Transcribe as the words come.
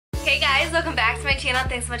Hey guys, welcome back to my channel.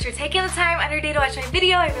 Thanks so much for taking the time out of your day to watch my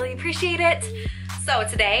video. I really appreciate it. So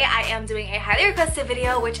today I am doing a highly requested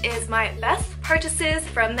video, which is my best purchases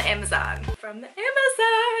from the Amazon.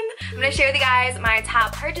 I'm gonna share with you guys my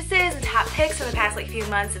top purchases and top picks for the past few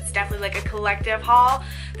months. It's definitely like a collective haul.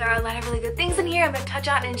 There are a lot of really good things in here I'm gonna touch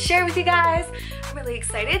on and share with you guys. I'm really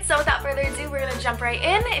excited. So without further ado, we're gonna jump right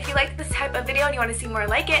in. If you like this type of video and you want to see more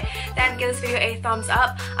like it, then give this video a thumbs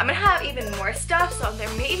up. I'm gonna have even more stuff, so there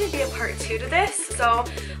may even be a part 2 to this. So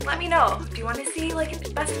let me know. Do you want to see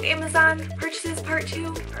like best of Amazon purchases part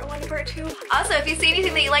 2, part 1, part 2? Also, if you see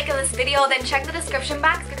anything that you like in this video, then check the description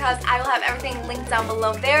box because I will have everything linked down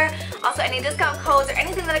below there. Also, any discount codes or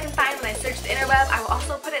anything that I can find when I search the interweb, I will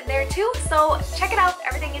also put it there too. So check it out.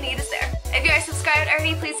 Everything you need is there. If you are subscribed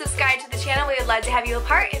already, please subscribe to the channel. We would love to have you a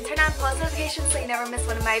part and turn on post notifications so you never miss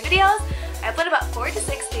one of my videos. I upload about 4 to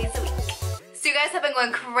 6 days a week. So you guys have been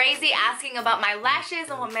going crazy asking about my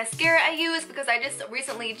lashes and what mascara I use because I just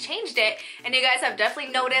recently changed it, and you guys have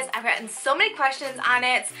definitely noticed I've gotten so many questions on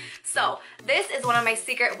it. So this is one of my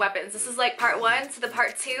secret weapons. This is like part 1 to the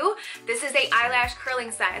part 2. This is a eyelash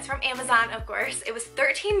curling set. It's from Amazon, of course. It was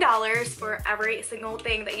 $13 for every single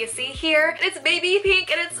thing that you see here. It's baby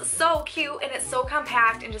pink and it's so cute and it's so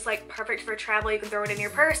compact and just like perfect for travel. You can throw it in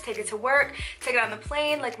your purse, take it to work, take it on the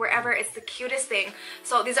plane, like wherever. It's the cutest thing.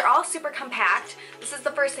 So these are all super compact. This is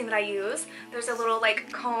the first thing that I use. There's a little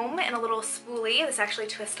like comb and a little spoolie. This actually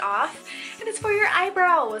twists off and it's for your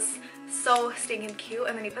eyebrows. So stinking cute.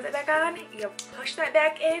 And then you put it back on, you push that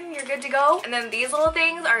back in, you're good to go. And then these little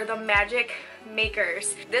things are the magic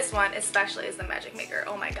makers. This one especially is the magic maker.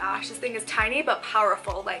 Oh my gosh, this thing is tiny but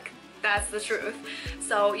powerful. Like, that's the truth.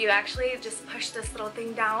 So you actually just push this little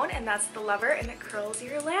thing down and that's the lever and it curls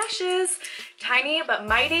your lashes. Tiny but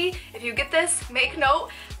mighty. If you get this, make note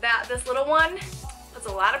that this little one puts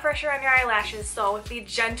a lot of pressure on your eyelashes, so be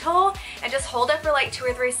gentle and just hold it for like 2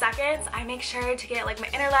 or 3 seconds. I make sure to get like my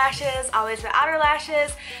inner lashes, always the outer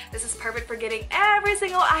lashes. This is perfect for getting every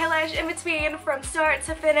single eyelash in between from start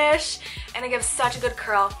to finish, and it gives such a good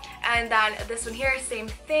curl. And then this one here, same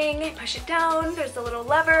thing, push it down, there's the little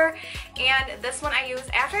lever. And this one I use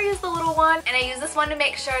after I use the little one, and I use this one to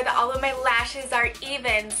make sure that all of my lashes are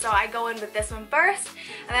even. So I go in with this one first,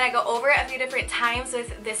 and then I go over it a few different times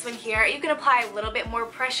with this one here. You can apply a little bit more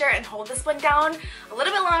pressure and hold this one down a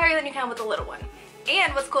little bit longer than you can with the little one.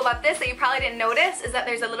 And what's cool about this that you probably didn't notice is that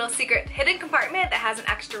there's a little secret hidden compartment that has an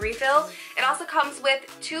extra refill. It also comes with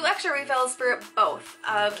 2 extra refills for both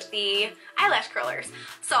of the eyelash curlers.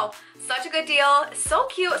 So, such a good deal. So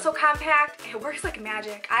cute, so compact. It works like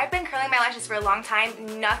magic. I've been curling my lashes for a long time.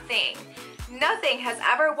 Nothing has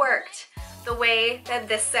ever worked the way that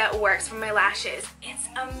this set works for my lashes. It's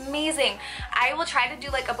amazing. I will try to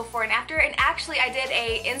do like a before and after, and actually I did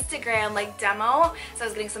a Instagram like demo, so I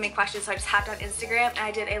was getting so many questions, so I just hopped on Instagram and I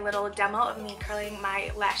did a little demo of me curling my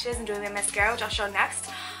lashes and doing my mascara, which I'll show next.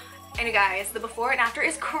 And you guys, the before and after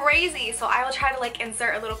is crazy, so I will try to like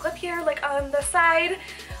insert a little clip here like on the side.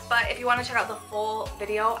 But if you want to check out the full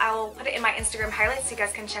video, I will put it in my Instagram highlights so you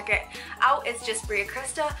guys can check it out. It's just BRIA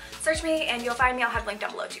Krista. Search me and you'll find me. I'll have a link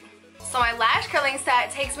down below too. So my lash curling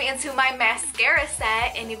set takes me into my mascara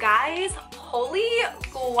set, and you guys, holy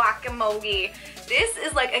guacamole. This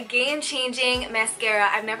is like a game-changing mascara.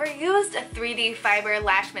 I've never used a 3D fiber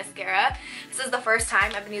lash mascara. This is the first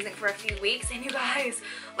time. I've been using it for a few weeks, and you guys,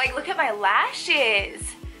 like, look at my lashes.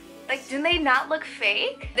 Like, do they not look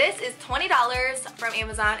fake? This is $20 from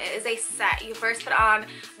Amazon. It is a set. You first put on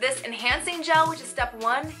this enhancing gel, which is step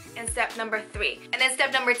 1, and step number 3. And then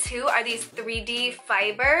step number 2 are these 3D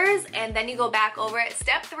fibers, and then you go back over it.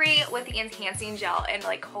 Step 3 with the enhancing gel, and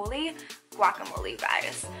like, holy guacamole,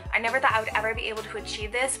 guys. I never thought I would ever be able to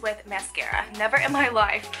achieve this with mascara. Never in my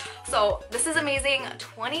life. So this is amazing.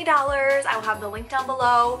 $20. I will have the link down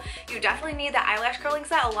below. You definitely need the eyelash curling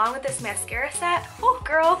set along with this mascara set. Oh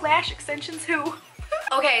girl, lash extensions too.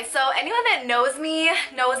 Okay, so anyone that knows me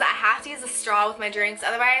knows that I have to use a straw with my drinks.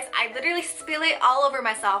 Otherwise, I literally spill it all over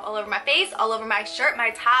myself, all over my face, all over my shirt,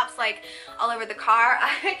 my tops, like all over the car.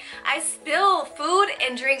 I spill food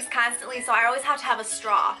and drinks constantly, so I always have to have a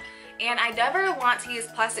straw. And I never want to use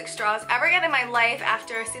plastic straws ever again in my life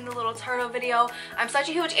after seeing the little turtle video. I'm such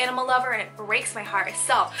a huge animal lover and it breaks my heart.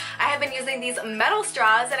 So I have been using these metal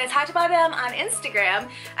straws and I talked about them on Instagram.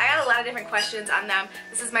 I got a lot of different questions on them.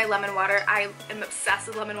 This is my lemon water. I am obsessed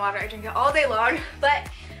with lemon water. I drink it all day long. But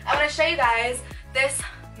I want to show you guys this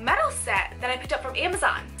metal set that I picked up from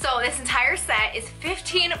Amazon. So this entire set is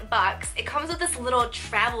 15 bucks. It comes with this little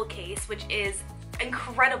travel case, which is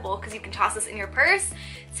incredible because you can toss this in your purse,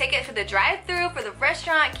 take it for the drive-thru, for the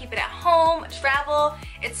restaurant, keep it at home, travel.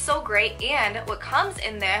 It's so great. And what comes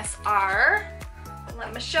in this are,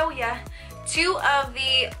 let me show you, 2 of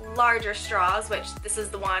the larger straws, which this is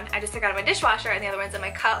the one I just took out of my dishwasher and the other one's in my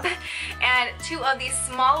cup, and 2 of these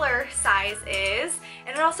smaller sizes,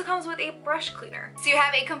 and it also comes with a brush cleaner. So you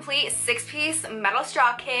have a complete 6-piece metal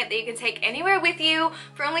straw kit that you can take anywhere with you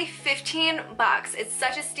for only 15 bucks. It's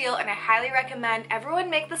such a steal, and I highly recommend everyone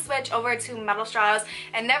make the switch over to metal straws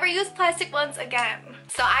and never use plastic ones again.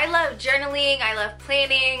 So I love journaling, I love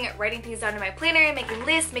planning, writing things down in my planner, making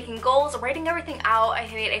lists, making goals, writing everything out. I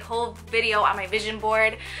made a whole video on my vision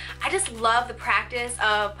board. I just love the practice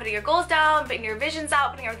of putting your goals down, putting your visions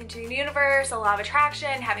out, putting everything to the universe, a law of attraction,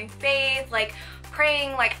 having faith, like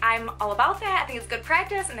praying. Like, I'm all about that. I think it's good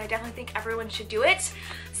practice, and I definitely think everyone should do it.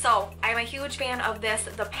 So I'm a huge fan of this,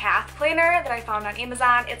 the Path Planner that I found on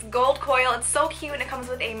Amazon. It's gold coil, it's so cute, and it comes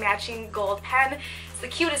with a matching gold pen. It's the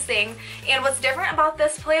cutest thing. And what's different about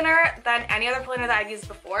this planner than any other planner that I've used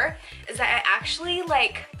before is that it actually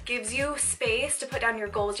like gives you space to put down your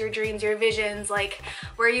goals, your dreams, your visions, like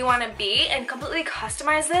where you want to be, and completely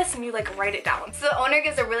customize this, and you like write it down. So the owner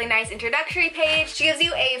gives a really nice introductory page. She gives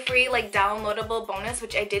you a free like downloadable bonus,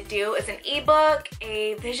 which I did do. It's an ebook,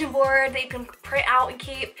 a vision board that you can print out and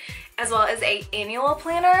keep, as well as a annual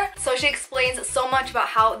planner. So she explains so much about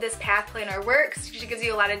how this Path Planner works. She gives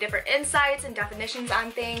you a lot of different insights and definitions on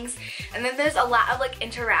things. And then there's a lot of like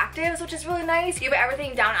interactives, which is really nice. You put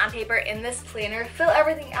everything down on paper in this planner, fill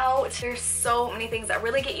everything out. There's so many things that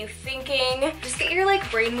really get you thinking. Just get your like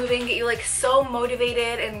brain moving, get you like so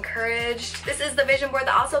motivated and encouraged. This is the vision board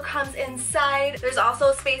that also comes inside. There's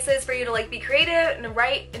also spaces for you to like be creative and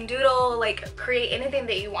write and doodle, like create anything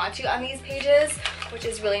that you want to on these pages, which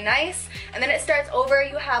is really nice. And then it starts over,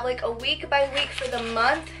 you have like a week by week for the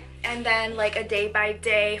month, and then like a day by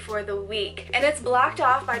day for the week. And it's blocked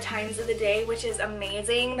off by times of the day, which is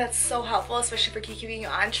amazing. That's so helpful, especially for keeping you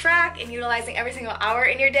on track and utilizing every single hour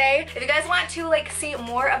in your day. If you guys want to like see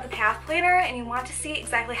more of the Path Planner and you want to see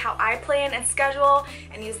exactly how I plan and schedule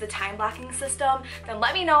and use the time blocking system, then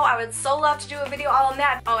let me know. I would so love to do a video all on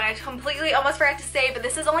that. Oh, and I completely almost forgot to say, but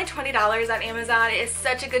this is only $20 on Amazon. It is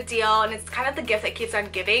such a good deal, and it's kind of the gift that keeps on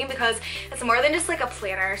giving because it's more than just like a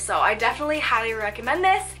planner. So I definitely highly recommend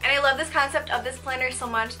this. And I love this concept of this planner so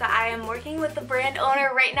much that I am working with the brand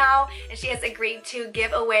owner right now, and she has agreed to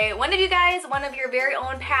give away one of you guys one of your very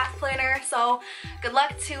own Path Planner. So good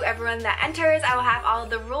luck to everyone that enters. I will have all of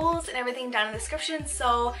the rules and everything down in the description,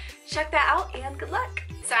 so check that out and good luck.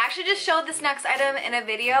 So I actually just showed this next item in a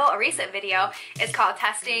video, a recent video. It's called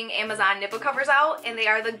Testing Amazon Nipple Covers Out, and they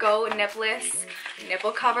are the Go Nipless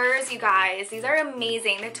nipple covers. You guys, these are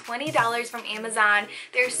amazing. They're $20 from Amazon.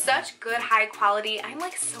 They're such good high quality. I'm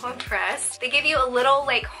like so impressed. They give you a little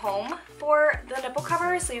like home for the nipple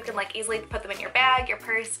covers, so you can like easily put them in your bag, your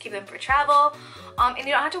purse, keep them for travel, and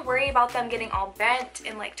you don't have to worry about them getting all bent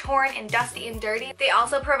and like torn and dusty and dirty. They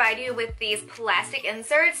also provide you with these plastic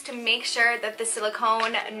inserts to make sure that the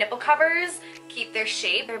silicone nipple covers keep their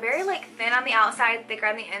shape. They're very like thin on the outside, thicker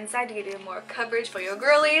on the inside to give you more coverage for your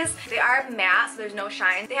girlies. They are matte, so there's no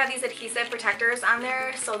shine. They have these adhesive protectors on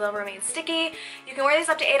there so they'll remain sticky. You can wear these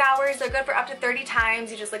up to 8 hours. They're good for up to 30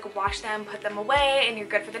 times. You just like wash them, put them away, and you're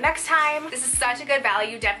good for the next time. This is such a good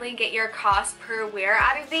value. Definitely get your cost per wear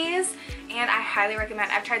out of these, and I highly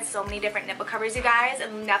recommend. I've tried so many different nipple covers, you guys,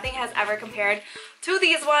 and nothing has ever compared to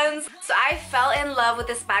these ones. So I fell in love with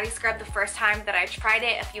this body scrub the first time that I tried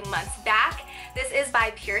it a few months back. This is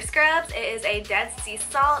by Pure Scrubs. It is a Dead Sea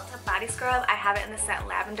Salt body scrub. I have it in the scent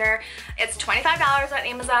Lavender. It's $25 on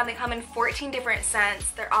Amazon. They come in 14 different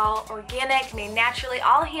scents. They're all organic, made naturally,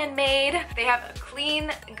 all handmade. They have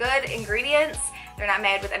clean, good ingredients. They're not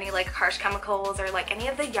made with any like harsh chemicals or like any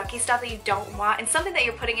of the yucky stuff that you don't want and something that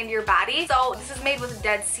you're putting into your body. So this is made with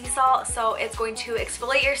Dead Sea Salt, so it's going to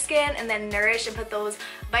exfoliate your skin and then nourish and put those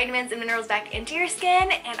vitamins and minerals back into your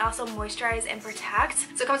skin, and also moisturize and protect.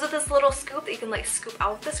 So it comes with this little scoop that you can like scoop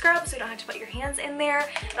out the scrub so you don't have to put your hands in there.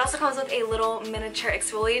 It also comes with a little miniature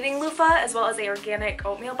exfoliating loofah, as well as a organic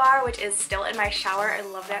oatmeal bar, which is still in my shower. I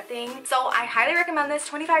love that thing. So I highly recommend this.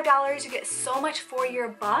 $25, you get so much for your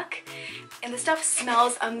buck, and the stuff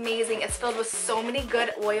smells amazing. It's filled with so many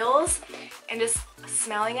good oils, and just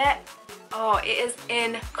smelling it, oh, it is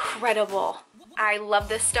incredible. I love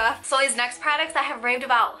this stuff. So these next products I have raved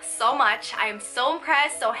about so much. I am so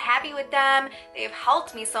impressed, so happy with them. They have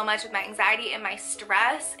helped me so much with my anxiety and my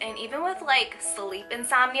stress, and even with like sleep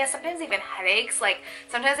insomnia, sometimes even headaches. Like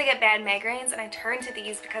sometimes I get bad migraines and I turn to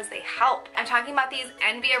these because they help. I'm talking about these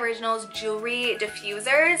Envy Originals jewelry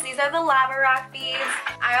diffusers. These are the lava rock beads.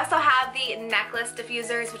 I also have the necklace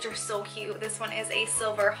diffusers, which are so cute. This one is a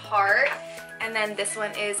silver heart, and then this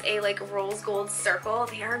one is a like rose gold circle.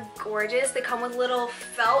 They are gorgeous. They come with little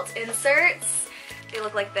felt inserts. They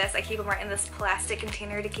look like this. I keep them right in this plastic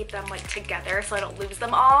container to keep them like together so I don't lose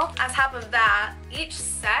them all. On top of that, each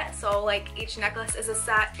set, so like each necklace is a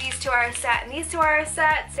set, these two are a set, and these two are a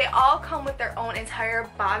set. They all come with their own entire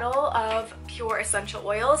bottle of pure essential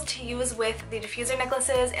oils to use with the diffuser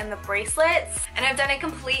necklaces and the bracelets. And I've done a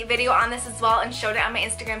complete video on this as well and showed it on my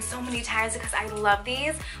Instagram so many times because I love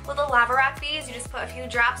these. With the lava rock beads, you just put a few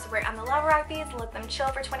drops right on the lava rock beads, let them chill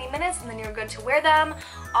for 20 minutes, and then you're good to wear them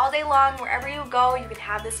all day long wherever you go. You can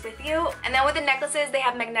have this with you. And then with the necklaces, they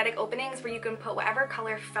have magnetic openings where you can put whatever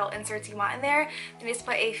color felt inserts you want in there. Then you just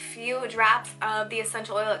put a few drops of the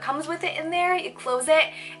essential oil that comes with it in there. You close it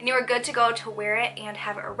and you are good to go to wear it and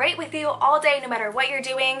have it right with you all day, no matter what you're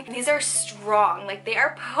doing. And these are strong, like they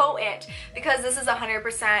are potent because this is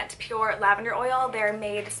 100% pure lavender oil. They're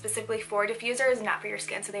made specifically for diffusers, not for your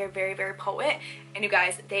skin, so they are very, very potent. And you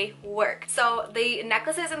guys, they work. So the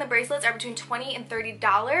necklaces and the bracelets are between $20 and $30.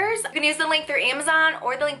 You can use the link through Amazon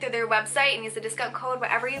or the link through their website and use the discount code,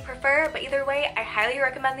 whatever you prefer. But either way, I highly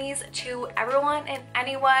recommend these to everyone and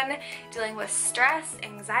anyone dealing with stress,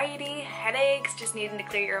 anxiety, headaches, just needing to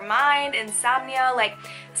clear your mind, insomnia. Like,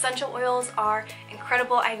 essential oils are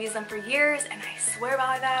incredible. I've used them for years and I swear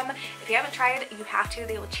by them. If you haven't tried, you have to.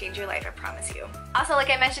 They will change your life, I promise you. Also, like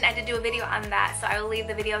I mentioned, I did do a video on that, so I will leave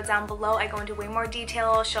the video down below. I go into way more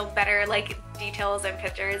detail, show better like details and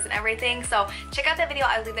pictures and everything. So check out that video.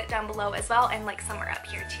 I'll leave it down below as well, and like somewhere up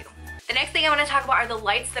here too. The next thing I want to talk about are the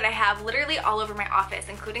lights that I have literally all over my office,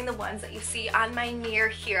 including the ones that you see on my mirror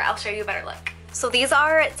here. I'll show you a better look. So these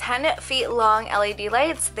are 10 feet long LED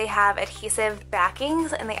lights. They have adhesive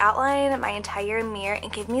backings and they outline my entire mirror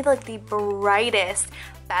and give me like the brightest,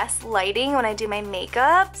 best lighting when I do my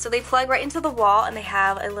makeup. So they plug right into the wall and they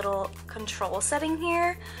have a little control setting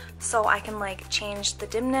here. So I can like change the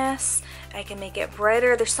dimness, I can make it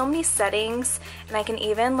brighter. There's so many settings, and I can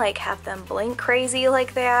even like have them blink crazy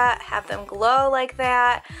like that, have them glow like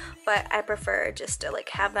that. But I prefer just to like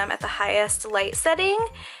have them at the highest light setting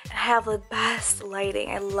and have the best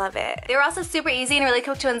lighting. I love it. They were also super easy and really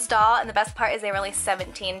quick to install, and the best part is they were only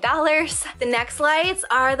 $17. The next lights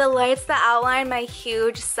are the lights that outline my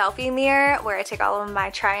huge selfie mirror where I take all of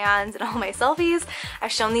my try-ons and all my selfies.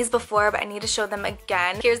 I've shown these before, but I need to show them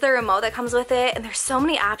again. Here's the remote that comes with it, and there's so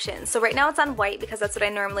many options. So right now it's on white because that's what I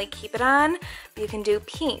normally keep it on. But you can do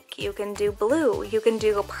pink, you can do blue, you can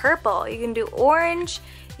do purple, you can do orange,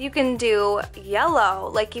 you can do yellow,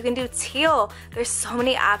 like you can do teal. There's so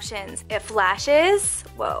many options. It flashes,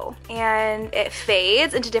 whoa, and it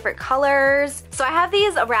fades into different colors. So I have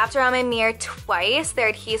these wrapped around my mirror twice. They're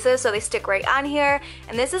adhesive, so they stick right on here.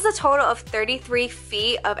 And this is a total of 33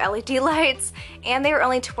 feet of LED lights, and they were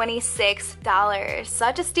only $26.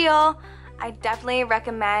 Such a steal. I definitely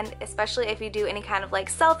recommend, especially if you do any kind of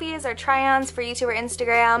like selfies or try-ons for YouTube or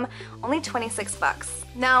Instagram, only 26 bucks.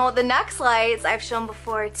 Now the next lights I've shown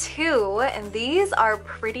before too, and these are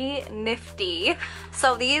pretty nifty.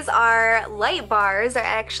 So these are light bars. They're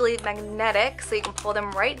actually magnetic, so you can pull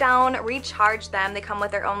them right down, recharge them. They come with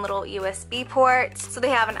their own little USB ports. So they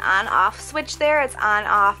have an on-off switch there. It's on,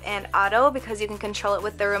 off, and auto because you can control it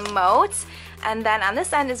with the remote. And then on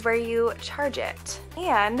this end is where you charge it.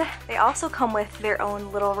 And they also come with their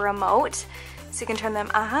own little remote, so you can turn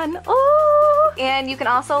them on. Oh! And you can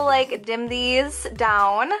also like dim these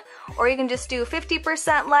down, or you can just do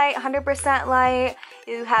 50% light, 100% light.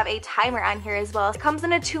 You have a timer on here as well. It comes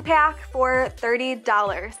in a 2-pack for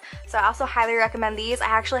 $30. So I also highly recommend these. I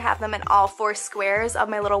actually have them in all 4 squares of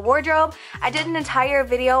my little wardrobe. I did an entire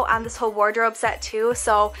video on this whole wardrobe set too,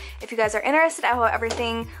 so if you guys are interested, I have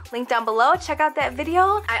everything linked down below. Check out that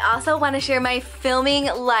video. I also want to share my filming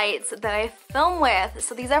lights that I film with.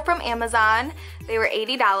 So these are from Amazon. They were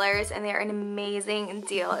 $80 and they're an amazing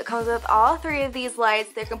deal. It comes with all 3 of these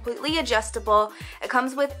lights. They're completely adjustable. It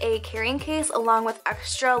comes with a carrying case along with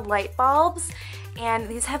extra light bulbs, and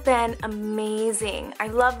these have been amazing. I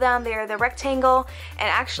love them. They're the rectangle, and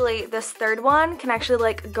actually this third one can actually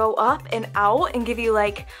like go up and out and give you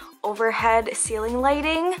like overhead ceiling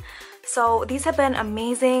lighting. So these have been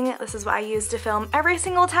amazing. This is what I use to film every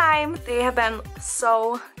single time. They have been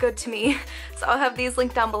so good to me. So I'll have these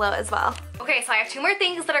linked down below as well. Okay, so I have 2 more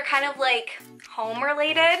things that are kind of like home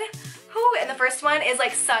related. Whew, and the first one is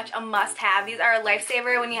like such a must-have. These are a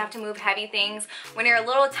lifesaver when you have to move heavy things. When you're a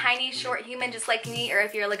little tiny short human just like me, or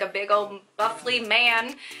if you're like a big old buffly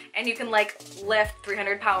man and you can like lift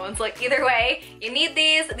 300 pounds. Like either way, you need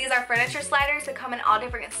these. These are furniture sliders that come in all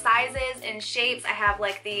different sizes and shapes. I have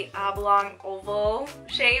like the oblong oval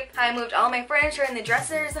shape. I moved all my furniture and the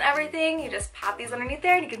dressers and everything. You just pop these underneath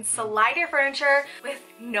there and you can slide your furniture with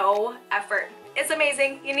no effort. It's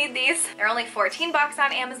amazing. You need these. They're only 14 bucks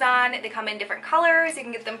on Amazon. They come in different colors. You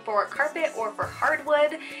can get them for carpet or for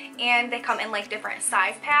hardwood, and they come in like different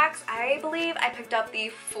size packs. I believe I picked up the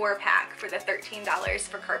 4-pack for the $13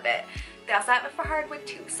 for carpet. They also have it for hardwood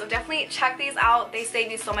too, so definitely check these out. They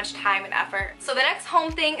save you so much time and effort. So the next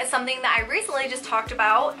home thing is something that I recently just talked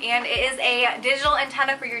about, and it is a digital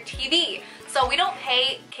antenna for your TV. So we don't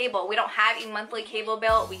pay cable. We don't have a monthly cable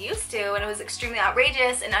bill. We used to, and it was extremely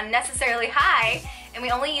outrageous and unnecessarily high. And we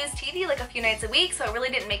only used TV like a few nights a week, so it really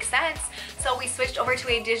didn't make sense. So we switched over to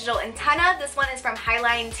a digital antenna. This one is from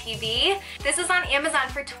Highline TV. This is on Amazon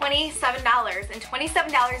for $27, and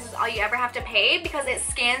 $27 is all you ever have to pay because it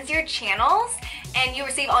scans your channels and you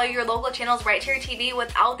receive all your local channels right to your TV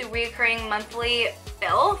without the recurring monthly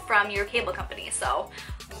bill from your cable company. So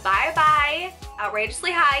bye-bye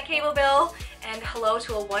outrageously high cable bill, and hello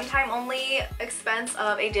to a one-time only expense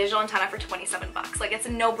of a digital antenna for 27 bucks. Like, it's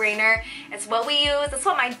a no-brainer. It's what we use. It's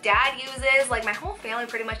what my dad uses. Like, my whole family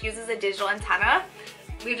pretty much uses a digital antenna.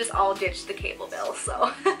 We just all ditched the cable bill,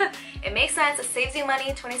 so it makes sense. It saves you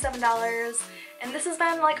money, $27. And this has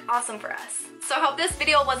been like awesome for us. So I hope this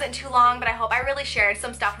video wasn't too long, but I hope I really shared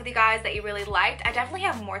some stuff with you guys that you really liked. I definitely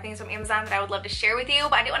have more things from Amazon that I would love to share with you,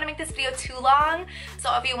 but I didn't want to make this video too long. So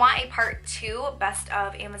if you want a part 2 best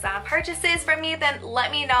of Amazon purchases from me, then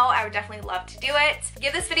let me know. I would definitely love to do it.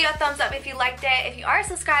 Give this video a thumbs up if you liked it. If you are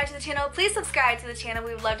subscribed to the channel, please subscribe to the channel.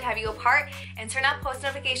 We would love to have you a part, and turn on post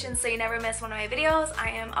notifications so you never miss one of my videos. I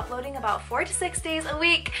am uploading about 4 to 6 days a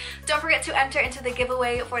week. Don't forget to enter into the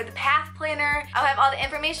giveaway for the path planner. I'll have all the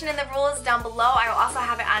information and the rules down below. I will also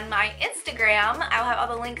have it on my Instagram. I'll have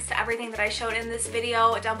all the links to everything that I showed in this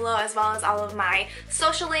video down below, as well as all of my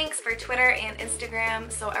social links for Twitter and Instagram.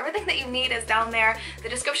 So everything that you need is down there. The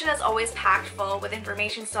description is always packed full with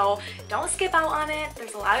information, so don't skip out on it.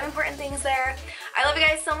 There's a lot of important things there. I love you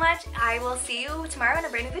guys so much. I will see you tomorrow in a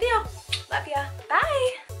brand new video. Love ya.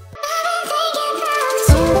 Bye.